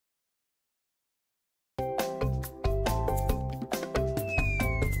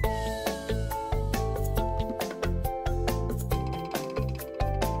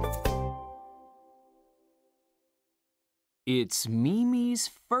It's Mimi's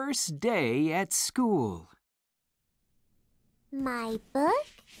first day at school. My book,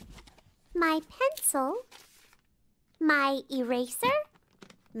 my pencil, my eraser,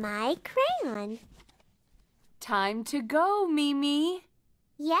 my crayon. Time to go, Mimi.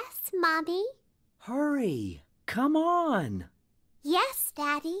 Yes, Mommy. Hurry, come on. Yes,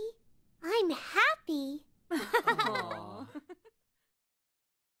 Daddy. I'm happy.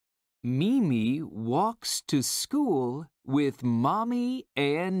 Mimi walks to school with Mommy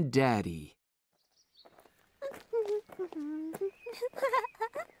and Daddy.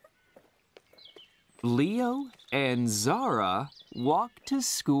 Leo and Zara walk to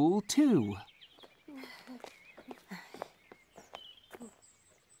school too.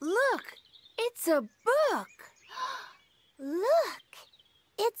 Look, it's a book. Look,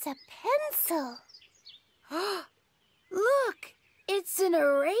 it's a pencil. Look, it's an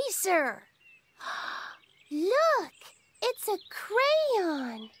eraser. Look, it's a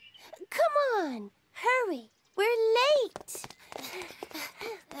crayon. Come on, hurry, we're late.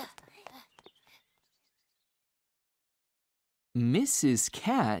 Mrs.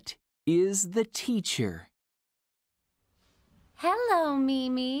 Cat is the teacher. Hello,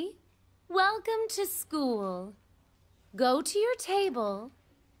 Mimi. Welcome to school. Go to your table,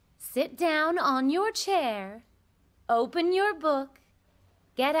 sit down on your chair, open your book,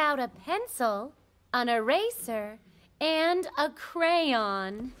 get out a pencil, an eraser, and a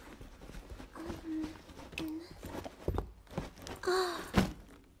crayon.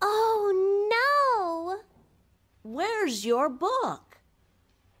 Oh, no. Where's your book?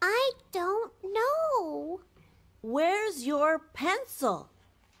 I don't know. Where's your pencil?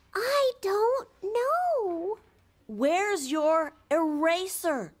 I don't know. Where's your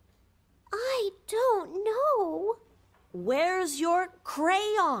eraser? I don't know. Where's your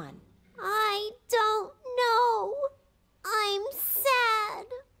crayon? I don't know. I'm sad.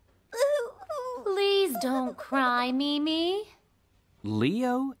 Please don't cry, Mimi.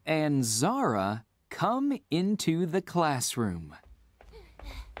 Leo and Zara come into the classroom.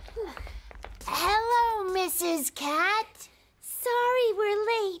 Hello, Mrs. Cat. Sorry we're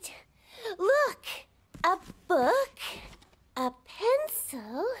late. Look, a book, a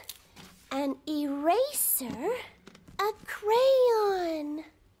pencil, an eraser, a crayon.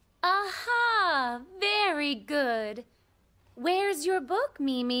 Aha! Very good. Where's your book,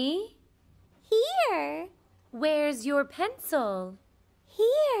 Mimi? Here. Where's your pencil?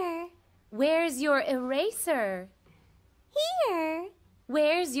 Here. Where's your eraser? Here.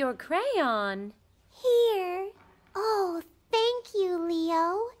 Where's your crayon? Here. Oh, thank you,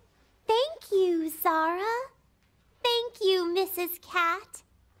 Leo. Thank you, Zara. Thank you, Mrs. Cat.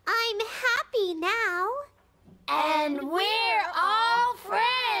 I'm happy now. And we're all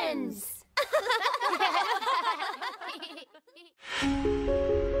friends.